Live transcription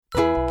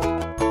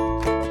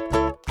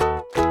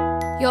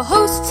Your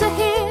hosts are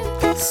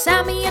here,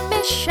 Sammy and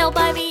Michelle.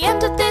 By the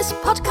end of this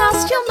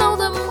podcast, you'll know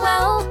them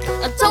well.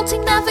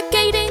 Adulting,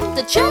 navigating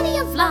the journey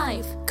of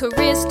life.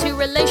 Careers to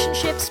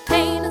relationships,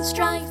 pain and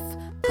strife.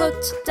 Put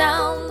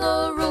down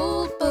the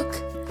rule book,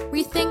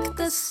 rethink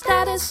the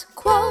status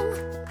quo.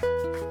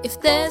 If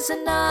there's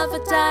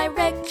another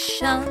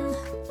direction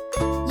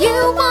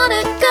you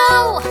wanna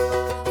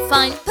go,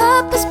 find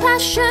purpose,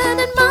 passion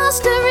and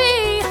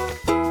mastery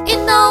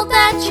in all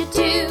that you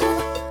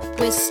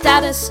do with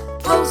Status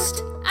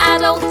Post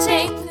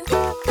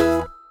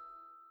Adulting.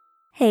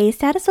 Hey,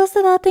 Status Post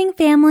Adulting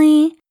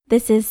family.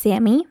 This is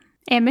Sammy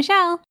and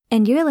Michelle,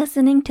 and you're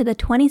listening to the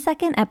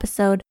 22nd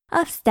episode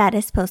of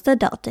Status Post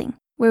Adulting,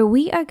 where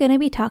we are going to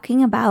be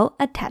talking about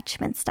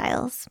attachment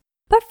styles.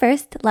 But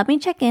first, let me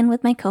check in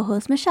with my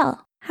co-host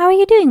Michelle. How are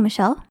you doing,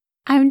 Michelle?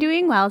 I'm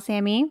doing well,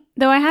 Sammy.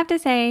 Though I have to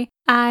say,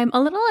 I'm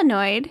a little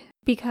annoyed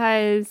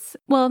because,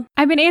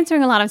 I've been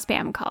answering a lot of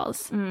spam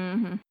calls.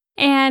 Mm-hmm.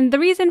 And the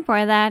reason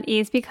for that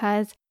is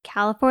because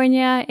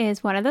California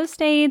is one of those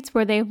states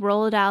where they've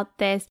rolled out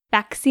this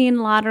vaccine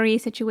lottery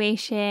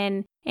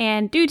situation.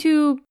 And due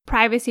to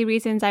privacy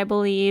reasons, I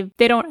believe,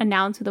 they don't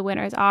announce who the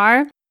winners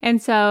are.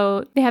 And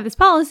so they have this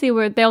policy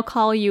where they'll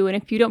call you, and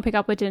if you don't pick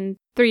up within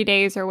 3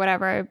 days or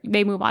whatever,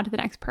 they move on to the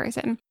next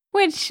person.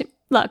 Which,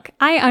 look,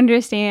 I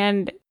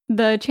understand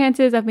the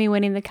chances of me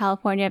winning the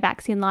California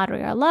vaccine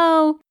lottery are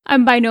low.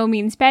 I'm by no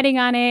means betting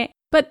on it.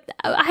 But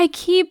I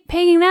keep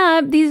picking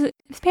up these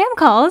spam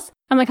calls.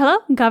 I'm like, hello,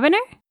 governor?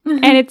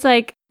 And it's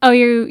like, oh,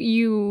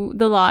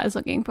 the law is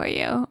looking for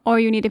you. Or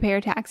you need to pay your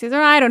taxes.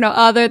 Or I don't know,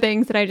 other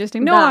things that I just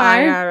ignore. The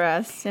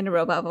IRS in a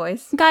robot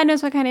voice. God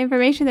knows what kind of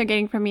information they're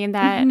getting from me in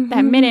that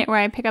minute where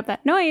I pick up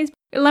that noise.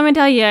 Let me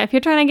tell you, if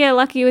you're trying to get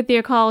lucky with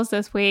your calls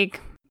this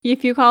week,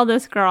 if you call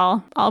this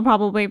girl, I'll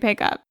probably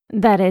pick up.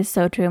 That is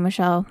so true,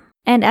 Michelle.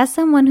 And as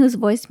someone whose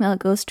voicemail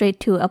goes straight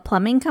to a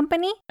plumbing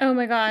company. Oh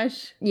my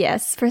gosh.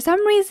 Yes, for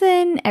some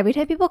reason, every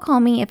time people call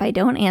me, if I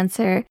don't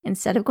answer,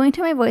 instead of going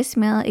to my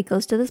voicemail, it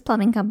goes to this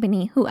plumbing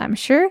company who I'm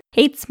sure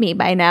hates me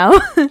by now.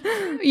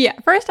 Yeah,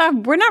 first off,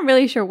 we're not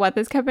really sure what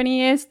this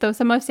company is, though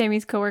some of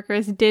Sammy's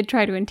coworkers did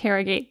try to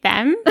interrogate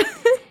them.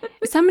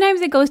 Sometimes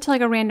it goes to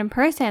like a random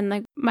person.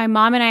 Like my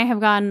mom and I have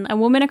gotten a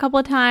woman a couple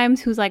of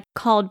times who's like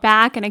called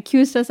back and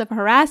accused us of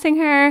harassing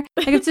her.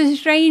 Like it's the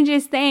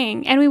strangest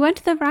thing. And we went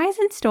to the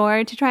Verizon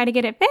store to try to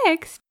get it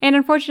fixed. And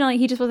unfortunately,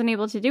 he just wasn't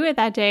able to do it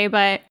that day.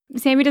 But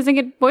Sammy doesn't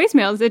get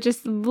voicemails. It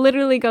just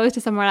literally goes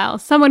to someone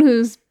else. Someone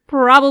who's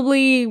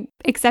probably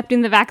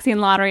accepting the vaccine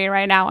lottery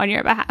right now on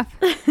your behalf.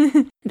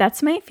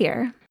 That's my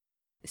fear.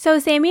 So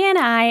Sammy and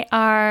I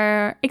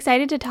are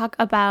excited to talk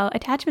about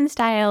attachment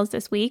styles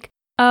this week.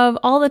 Of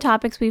all the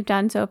topics we've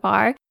done so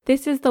far,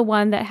 this is the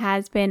one that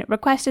has been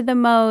requested the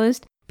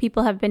most.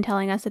 People have been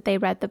telling us that they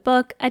read the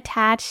book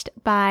Attached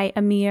by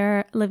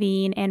Amir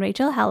Levine and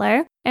Rachel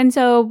Heller. And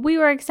so we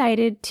were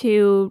excited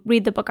to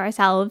read the book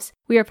ourselves.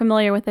 We are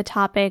familiar with the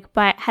topic,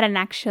 but hadn't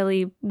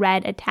actually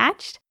read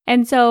Attached.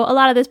 And so a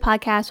lot of this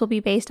podcast will be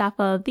based off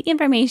of the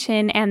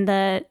information and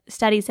the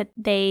studies that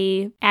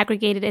they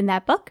aggregated in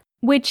that book,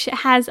 which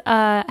has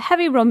a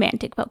heavy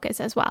romantic focus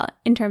as well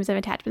in terms of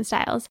attachment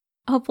styles.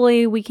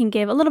 Hopefully, we can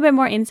give a little bit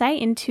more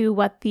insight into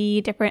what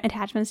the different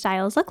attachment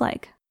styles look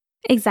like.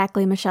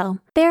 Exactly, Michelle.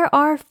 There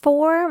are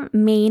 4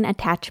 main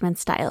attachment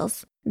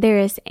styles. There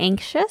is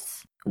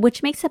anxious,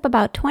 which makes up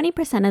about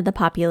 20% of the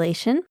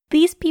population.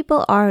 These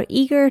people are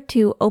eager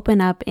to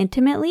open up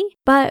intimately,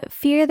 but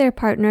fear their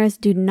partners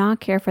do not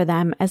care for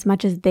them as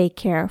much as they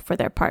care for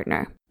their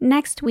partner.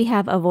 Next, we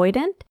have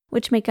avoidant,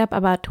 which make up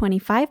about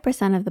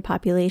 25% of the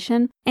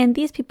population, and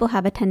these people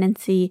have a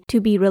tendency to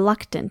be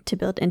reluctant to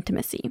build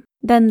intimacy.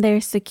 Then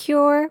there's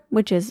secure,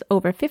 which is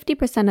over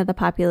 50% of the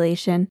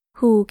population,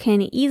 who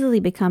can easily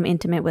become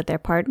intimate with their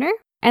partner.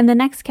 And the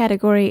next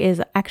category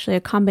is actually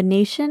a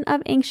combination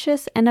of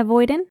anxious and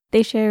avoidant.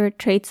 They share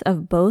traits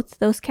of both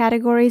those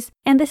categories,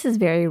 and this is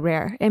very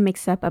rare. It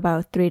makes up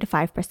about 3 to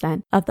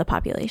 5% of the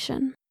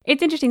population.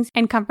 It's interesting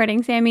and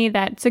comforting, Sammy,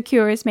 that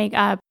secures make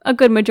up a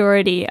good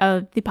majority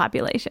of the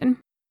population.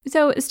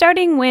 So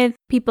starting with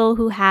people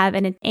who have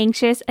an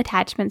anxious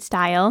attachment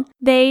style,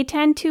 they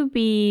tend to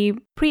be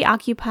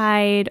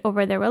preoccupied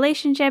over their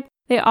relationship.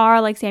 They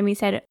are, like Sammy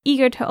said,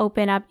 eager to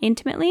open up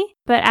intimately.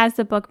 But as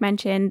the book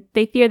mentioned,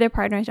 they fear their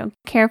partners don't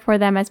care for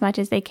them as much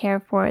as they care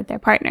for their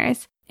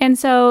partners. And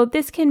so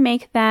this can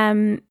make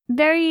them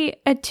very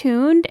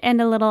attuned and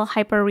a little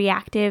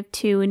hyper-reactive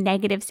to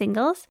negative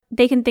signals.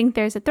 They can think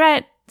there's a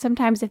threat,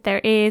 sometimes if there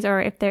is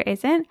or if there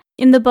isn't.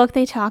 In the book,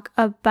 they talk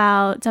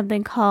about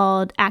something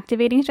called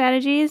activating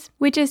strategies,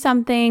 which is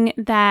something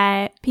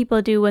that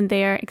people do when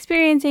they're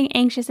experiencing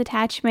anxious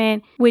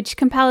attachment, which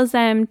compels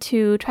them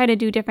to try to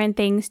do different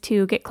things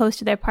to get close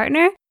to their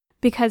partner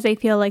because they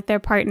feel like their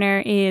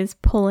partner is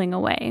pulling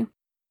away.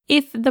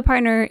 If the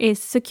partner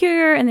is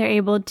secure and they're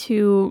able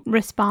to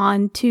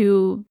respond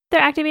to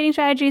their activating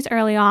strategies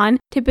early on,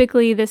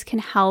 typically this can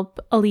help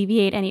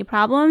alleviate any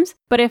problems.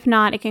 But if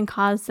not, it can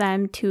cause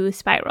them to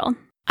spiral.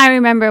 I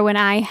remember when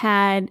I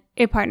had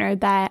a partner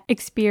that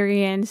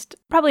experienced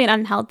probably an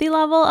unhealthy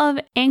level of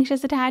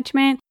anxious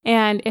attachment.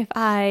 And if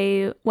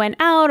I went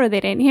out or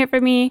they didn't hear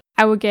from me,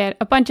 I would get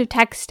a bunch of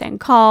texts and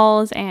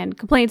calls and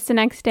complaints the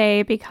next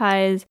day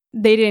because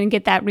they didn't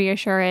get that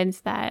reassurance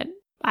that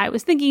I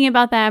was thinking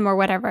about them or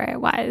whatever it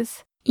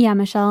was. Yeah,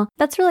 Michelle,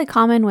 that's really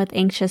common with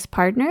anxious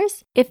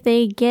partners. If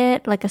they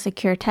get like a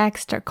secure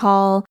text or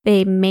call,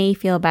 they may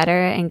feel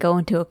better and go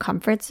into a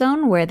comfort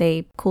zone where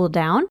they cool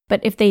down.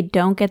 But if they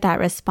don't get that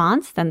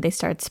response, then they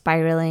start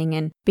spiraling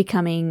and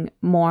becoming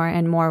more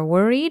and more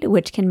worried,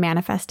 which can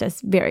manifest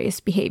as various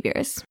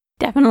behaviors.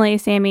 Definitely,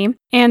 Sammy.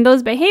 And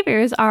those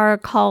behaviors are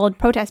called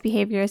protest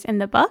behaviors in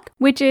the book,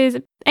 which is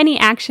any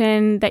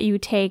action that you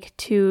take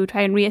to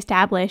try and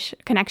reestablish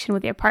connection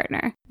with your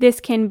partner. This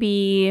can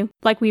be,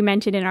 like we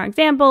mentioned in our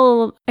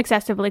example,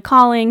 excessively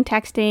calling,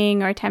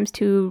 texting, or attempts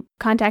to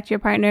contact your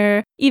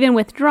partner, even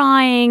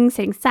withdrawing,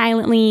 sitting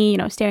silently,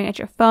 staring at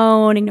your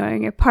phone,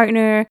 ignoring your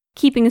partner,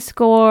 keeping a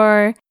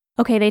score.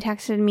 Okay, they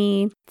texted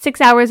me 6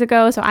 hours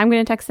ago, so I'm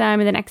going to text them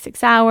in the next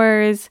 6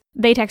 hours.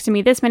 They texted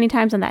me this many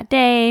times on that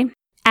day.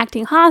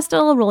 Acting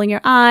hostile, rolling your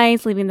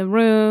eyes, leaving the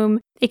room.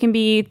 It can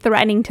be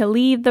threatening to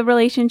leave the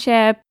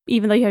relationship,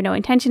 even though you have no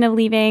intention of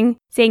leaving,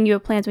 saying you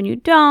have plans when you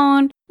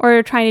don't,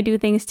 or trying to do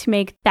things to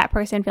make that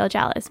person feel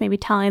jealous, maybe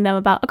telling them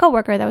about a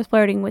coworker that was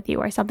flirting with you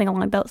or something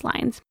along those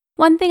lines.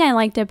 One thing I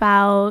liked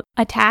about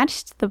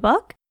Attached, the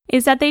book,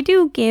 is that they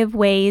do give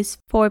ways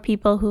for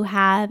people who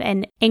have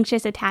an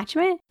anxious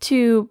attachment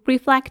to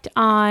reflect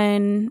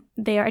on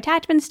their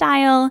attachment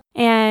style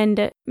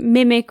and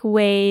mimic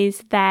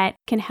ways that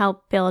can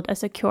help build a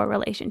secure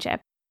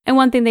relationship. And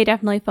one thing they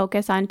definitely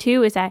focus on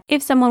too is that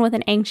if someone with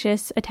an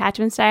anxious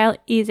attachment style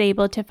is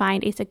able to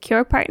find a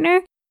secure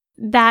partner,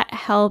 that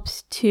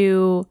helps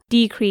to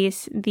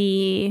decrease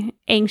the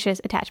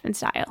anxious attachment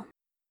style.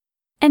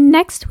 And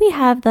next we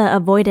have the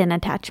avoidant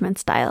attachment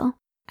style.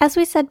 As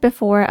we said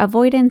before,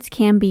 avoidants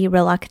can be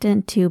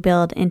reluctant to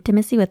build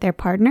intimacy with their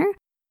partner.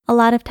 A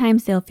lot of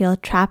times they'll feel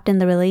trapped in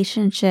the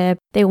relationship,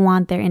 they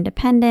want their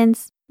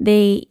independence,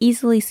 they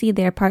easily see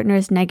their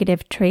partner's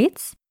negative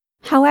traits.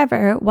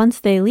 However, once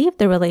they leave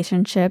the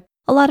relationship,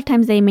 a lot of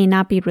times they may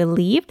not be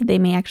relieved, they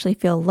may actually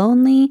feel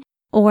lonely,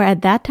 or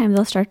at that time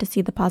they'll start to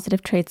see the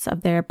positive traits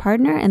of their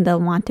partner and they'll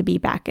want to be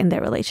back in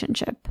their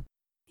relationship.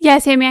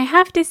 Yes, Amy, I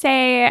have to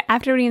say,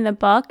 after reading the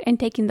book and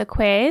taking the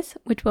quiz,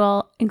 which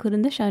we'll include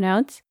in the show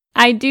notes,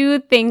 I do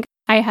think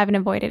I have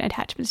an avoidant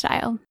attachment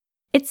style.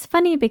 It's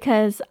funny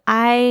because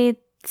I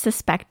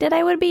suspected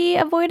I would be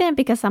avoidant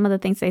because some of the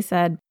things they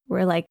said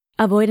were like,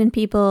 avoidant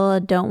people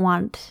don't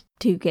want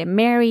to get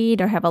married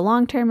or have a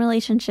long-term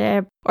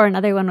relationship. Or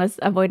another one was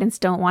avoidants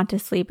don't want to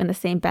sleep in the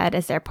same bed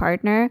as their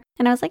partner.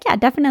 And I was like, yeah,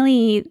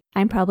 definitely,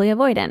 I'm probably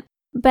avoidant.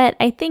 But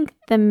I think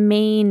the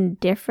main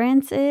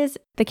difference is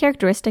the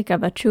characteristic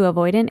of a true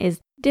avoidant is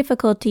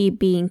difficulty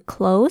being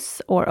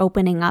close or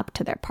opening up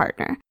to their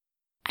partner.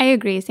 I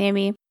agree,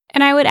 Sammy.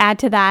 And I would add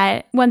to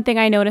that, one thing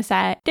I notice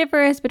that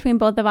differs between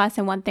both of us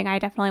and one thing I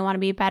definitely want to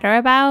be better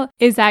about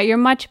is that you're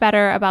much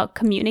better about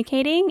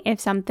communicating if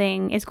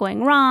something is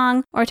going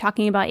wrong or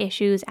talking about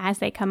issues as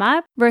they come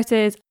up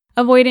versus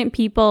avoidant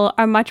people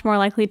are much more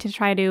likely to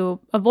try to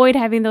avoid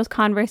having those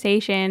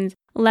conversations,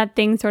 let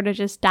things sort of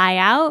just die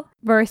out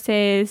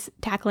versus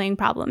tackling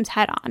problems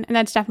head on. And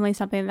that's definitely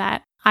something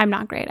that I'm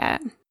not great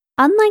at.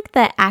 Unlike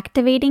the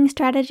activating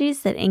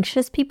strategies that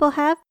anxious people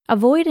have,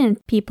 avoidant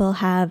people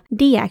have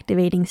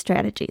deactivating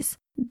strategies.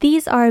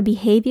 These are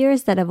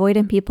behaviors that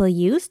avoidant people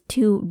use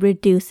to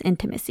reduce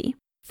intimacy.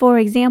 For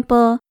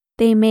example,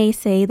 they may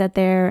say that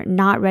they're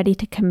not ready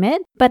to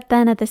commit, but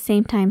then at the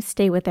same time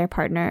stay with their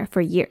partner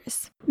for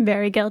years.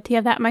 Very guilty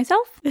of that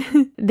myself.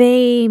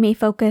 They may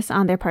focus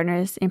on their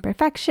partner's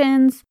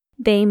imperfections.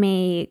 They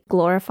may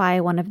glorify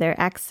one of their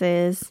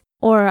exes.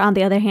 Or on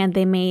the other hand,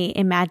 they may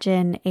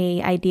imagine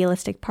an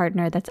idealistic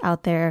partner that's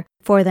out there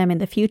for them in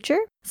the future.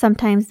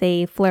 Sometimes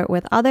they flirt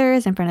with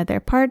others in front of their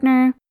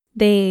partner.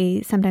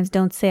 They sometimes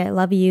don't say I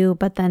love you,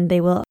 but then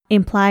they will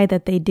imply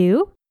that they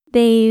do.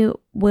 They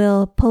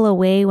will pull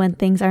away when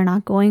things are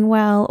not going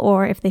well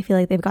or if they feel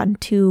like they've gotten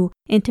too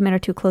intimate or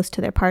too close to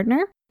their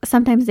partner.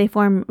 Sometimes they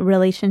form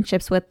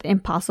relationships with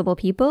impossible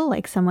people,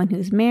 like someone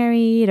who's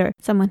married or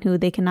someone who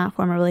they cannot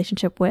form a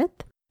relationship with.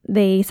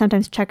 They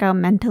sometimes check out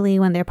mentally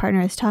when their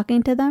partner is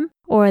talking to them,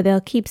 or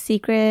they'll keep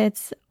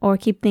secrets or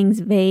keep things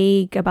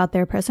vague about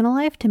their personal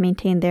life to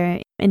maintain their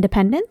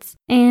independence,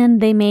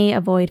 and they may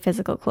avoid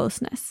physical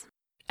closeness.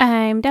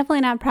 I'm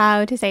definitely not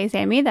proud to say,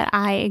 Sammy, that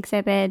I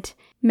exhibit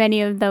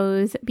many of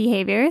those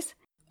behaviors.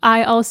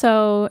 I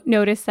also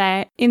noticed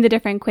that in the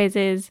different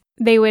quizzes,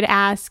 they would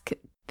ask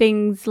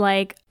things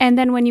like, and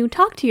then when you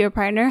talk to your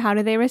partner, how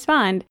do they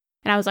respond?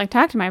 And I was like,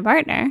 talk to my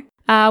partner?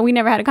 We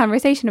never had a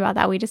conversation about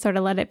that. We just sort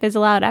of let it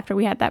fizzle out after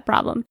we had that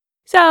problem.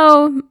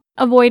 So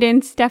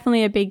avoidance,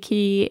 definitely a big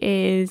key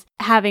is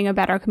having a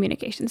better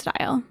communication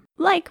style.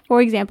 Like,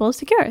 for example,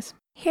 secures.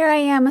 Here I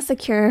am, a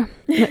secure.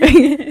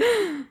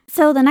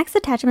 So the next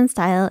attachment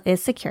style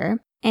is secure.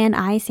 And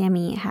I,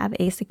 Sammy, have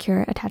a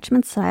secure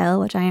attachment style,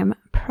 which I am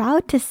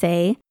proud to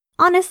say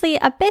honestly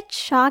a bit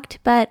shocked,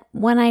 but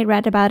when I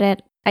read about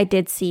it, I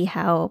did see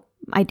how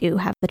I do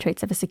have the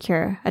traits of a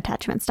secure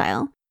attachment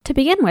style. To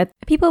begin with,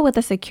 people with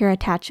a secure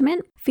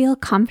attachment feel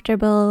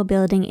comfortable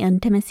building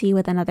intimacy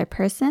with another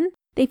person.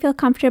 They feel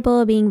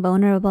comfortable being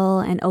vulnerable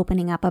and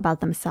opening up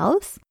about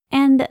themselves.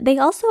 And they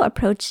also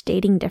approach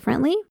dating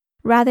differently.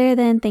 Rather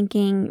than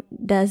thinking,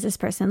 does this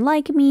person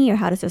like me or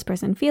how does this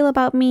person feel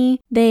about me?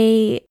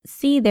 They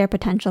see their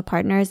potential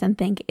partners and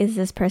think, is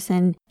this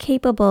person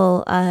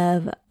capable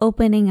of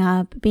opening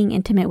up, being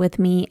intimate with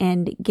me,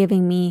 and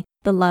giving me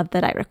the love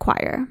that I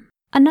require?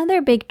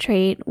 Another big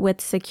trait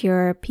with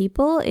secure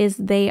people is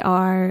they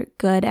are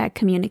good at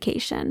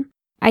communication.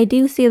 I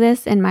do see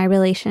this in my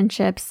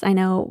relationships. I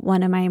know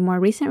one of my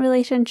more recent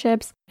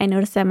relationships, I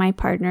noticed that my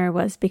partner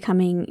was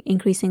becoming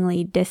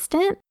increasingly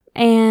distant.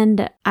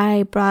 And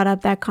I brought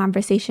up that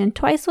conversation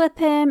twice with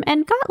him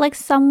and got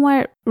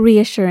somewhat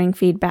reassuring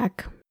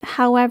feedback.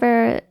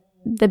 However,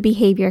 the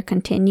behavior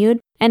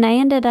continued and I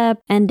ended up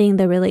ending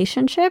the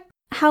relationship.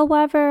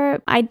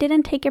 However, I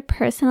didn't take it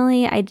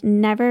personally. I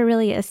never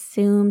really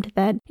assumed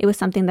that it was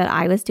something that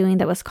I was doing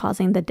that was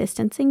causing the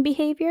distancing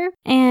behavior.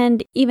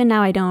 And even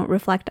now, I don't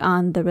reflect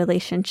on the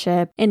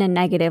relationship in a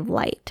negative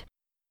light.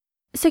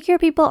 Secure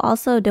people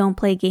also don't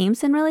play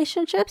games in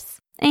relationships,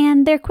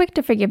 and they're quick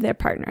to forgive their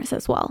partners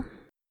as well.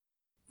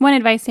 One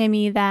advice,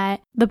 Sammy,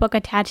 that the book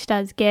Attached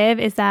does give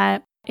is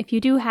that if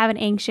you do have an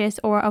anxious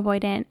or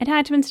avoidant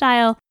attachment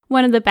style,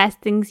 one of the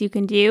best things you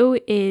can do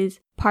is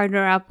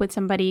partner up with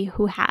somebody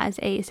who has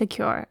a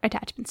secure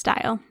attachment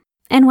style.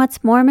 And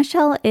what's more,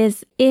 Michelle,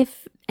 is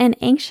if an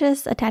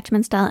anxious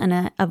attachment style and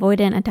an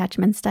avoidant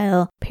attachment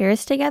style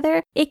pairs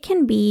together, it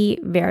can be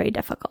very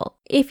difficult.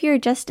 If you're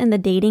just in the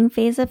dating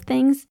phase of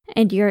things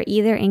and you're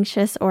either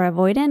anxious or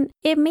avoidant,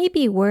 it may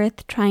be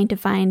worth trying to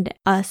find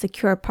a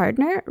secure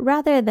partner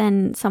rather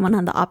than someone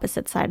on the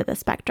opposite side of the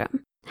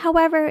spectrum.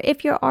 However,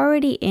 if you're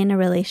already in a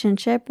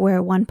relationship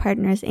where one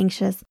partner is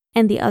anxious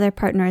and the other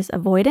partner is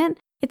avoidant,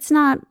 it's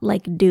not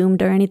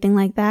doomed or anything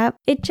like that.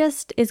 It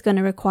just is going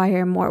to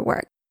require more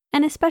work.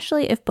 And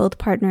especially if both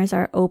partners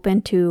are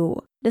open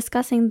to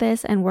discussing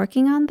this and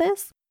working on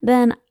this,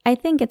 then I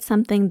think it's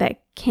something that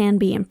can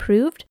be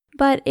improved.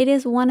 But it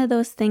is one of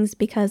those things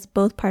because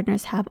both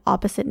partners have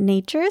opposite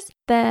natures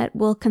that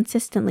will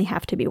consistently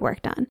have to be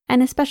worked on.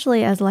 And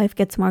especially as life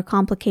gets more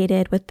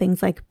complicated with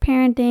things like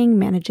parenting,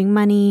 managing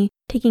money,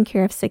 taking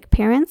care of sick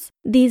parents,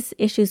 these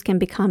issues can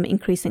become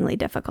increasingly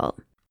difficult.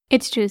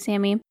 It's true,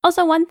 Sammy.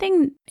 Also, one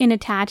thing in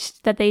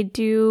Attached that they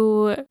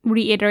do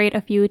reiterate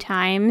a few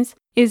times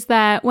is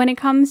that when it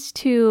comes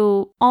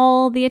to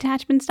all the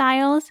attachment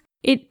styles,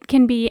 it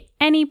can be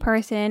any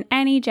person,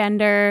 any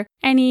gender,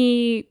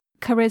 any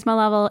charisma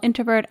level,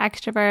 introvert,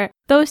 extrovert.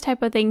 Those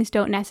type of things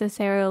don't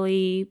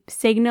necessarily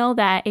signal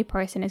that a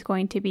person is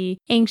going to be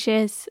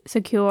anxious,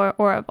 secure,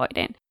 or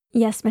avoidant.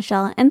 Yes,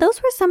 Michelle. And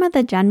those were some of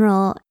the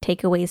general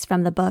takeaways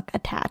from the book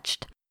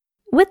Attached.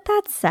 With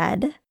that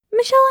said,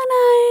 Michelle and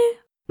I...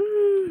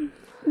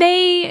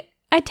 They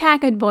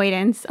attack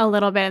avoidance a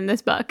little bit in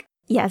this book.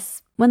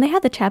 Yes. When they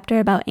had the chapter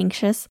about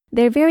anxious,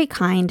 they're very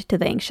kind to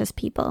the anxious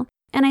people.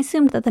 And I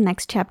assumed that the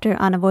next chapter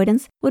on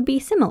avoidance would be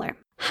similar.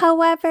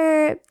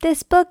 However,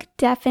 this book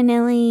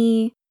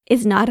definitely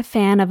is not a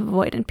fan of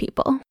avoidant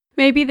people.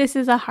 Maybe this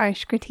is a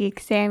harsh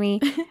critique,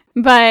 Sammy.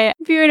 But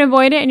if you're an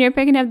avoidant and you're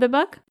picking up the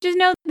book, just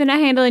know they're not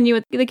handling you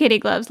with the kitty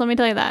gloves. Let me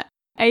tell you that.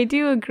 I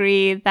do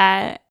agree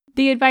that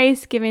the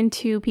advice given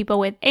to people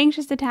with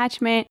anxious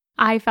attachment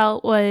I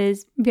felt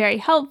was very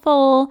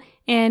helpful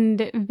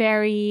and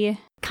very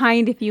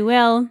kind, if you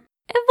will.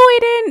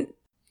 Avoidant,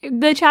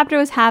 the chapter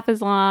was half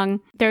as long.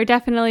 They're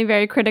definitely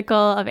very critical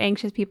of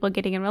anxious people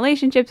getting in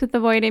relationships with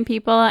avoidant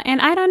people. And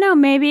I don't know,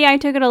 maybe I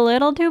took it a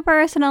little too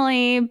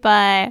personally,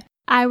 but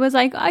I was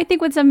like, I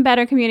think with some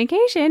better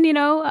communication,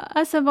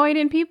 us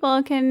avoidant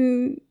people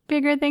can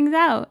figure things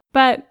out.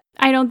 But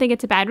I don't think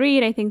it's a bad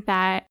read. I think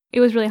that it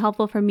was really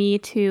helpful for me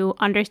to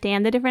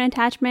understand the different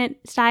attachment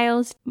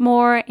styles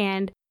more.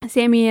 And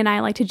Sammy and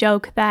I like to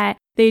joke that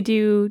they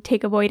do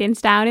take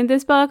avoidance down in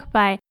this book,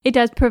 but it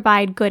does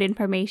provide good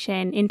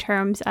information in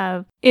terms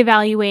of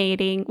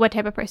evaluating what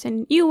type of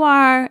person you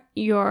are,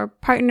 your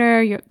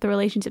partner, the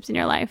relationships in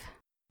your life.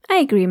 I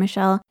agree,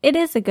 Michelle. It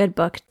is a good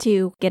book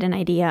to get an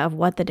idea of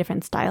what the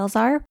different styles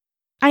are.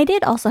 I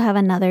did also have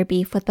another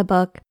beef with the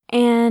book,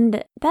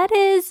 and that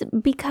is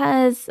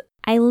because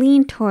I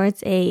lean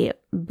towards a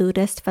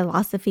Buddhist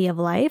philosophy of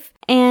life,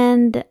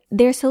 and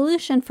their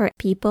solution for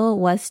people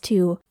was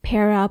to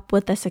pair up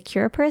with a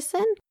secure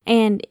person,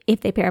 and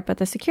if they pair up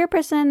with a secure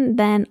person,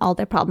 then all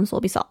their problems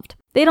will be solved.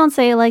 They don't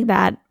say it like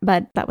that,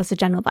 but that was the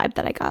general vibe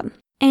that I got.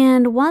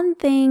 And one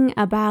thing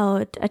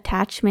about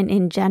attachment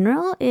in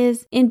general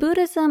is in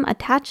Buddhism,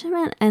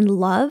 attachment and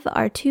love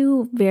are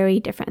two very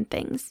different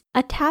things.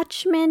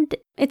 Attachment,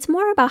 it's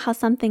more about how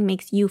something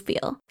makes you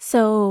feel.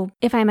 So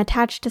if I'm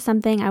attached to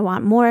something, I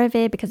want more of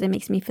it because it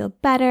makes me feel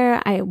better.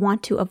 I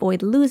want to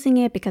avoid losing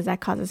it because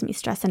that causes me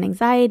stress and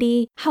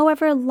anxiety.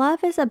 However,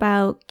 love is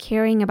about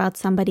caring about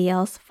somebody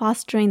else,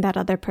 fostering that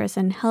other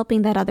person,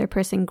 helping that other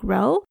person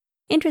grow.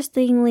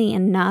 interestingly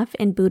enough,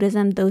 in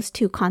Buddhism, those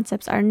two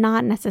concepts are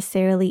not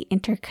necessarily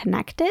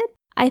interconnected.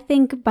 I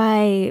think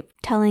by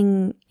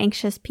telling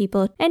anxious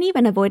people and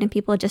even avoidant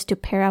people just to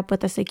pair up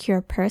with a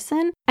secure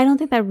person, I don't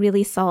think that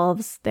really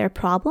solves their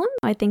problem.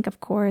 I think, of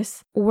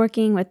course,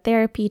 working with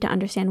therapy to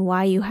understand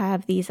why you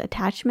have these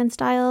attachment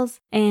styles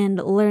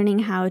and learning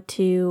how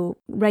to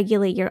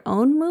regulate your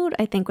own mood,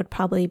 I think would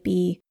probably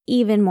be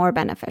even more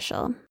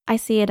beneficial. I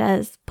see it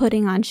as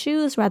putting on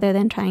shoes rather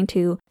than trying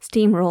to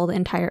steamroll the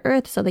entire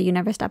earth so that you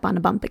never step on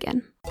a bump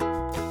again.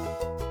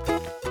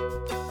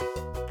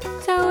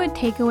 So,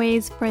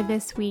 takeaways for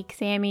this week,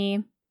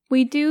 Sammy.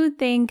 We do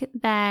think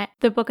that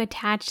the book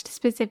Attached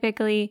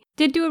specifically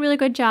did do a really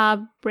good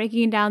job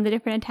breaking down the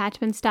different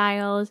attachment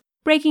styles,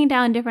 breaking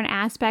down different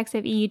aspects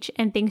of each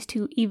and things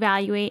to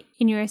evaluate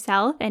in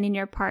yourself and in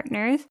your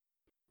partners.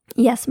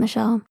 Yes,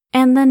 Michelle.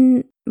 And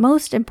the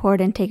most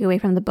important takeaway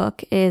from the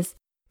book is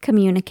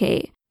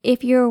communicate.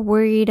 If you're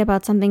worried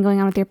about something going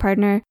on with your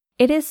partner,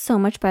 it is so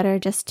much better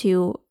just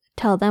to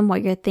tell them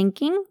what you're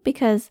thinking,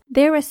 because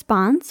their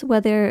response,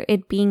 whether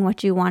it being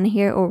what you want to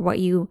hear or what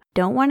you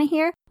don't want to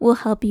hear, will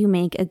help you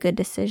make a good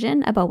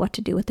decision about what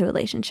to do with the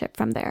relationship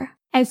from there.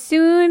 As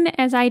soon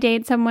as I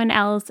date someone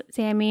else,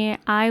 Sammy,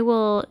 I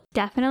will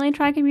definitely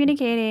try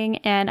communicating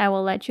and I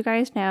will let you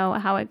guys know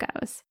how it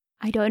goes.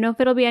 I don't know if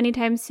it'll be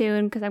anytime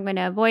soon because I'm going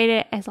to avoid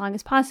it as long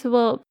as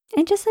possible.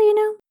 And just so you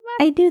know,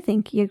 I do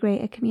think you're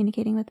great at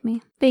communicating with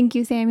me. Thank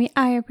you, Sammy.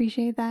 I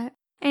appreciate that.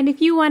 And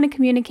if you want to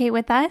communicate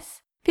with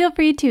us, feel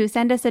free to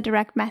send us a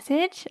direct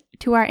message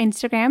to our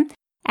Instagram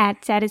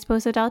at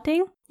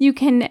statuspostadulting. You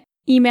can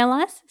email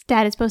us,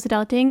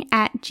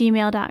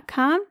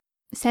 statuspostadulting@gmail.com.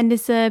 Send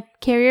us a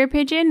carrier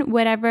pigeon,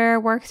 whatever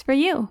works for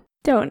you.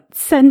 Don't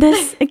send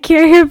us a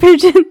carrier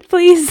pigeon,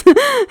 please.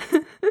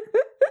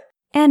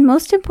 And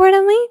most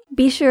importantly,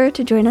 be sure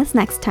to join us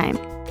next time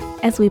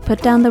as we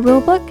put down the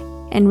rulebook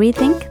and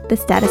rethink the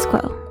status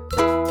quo.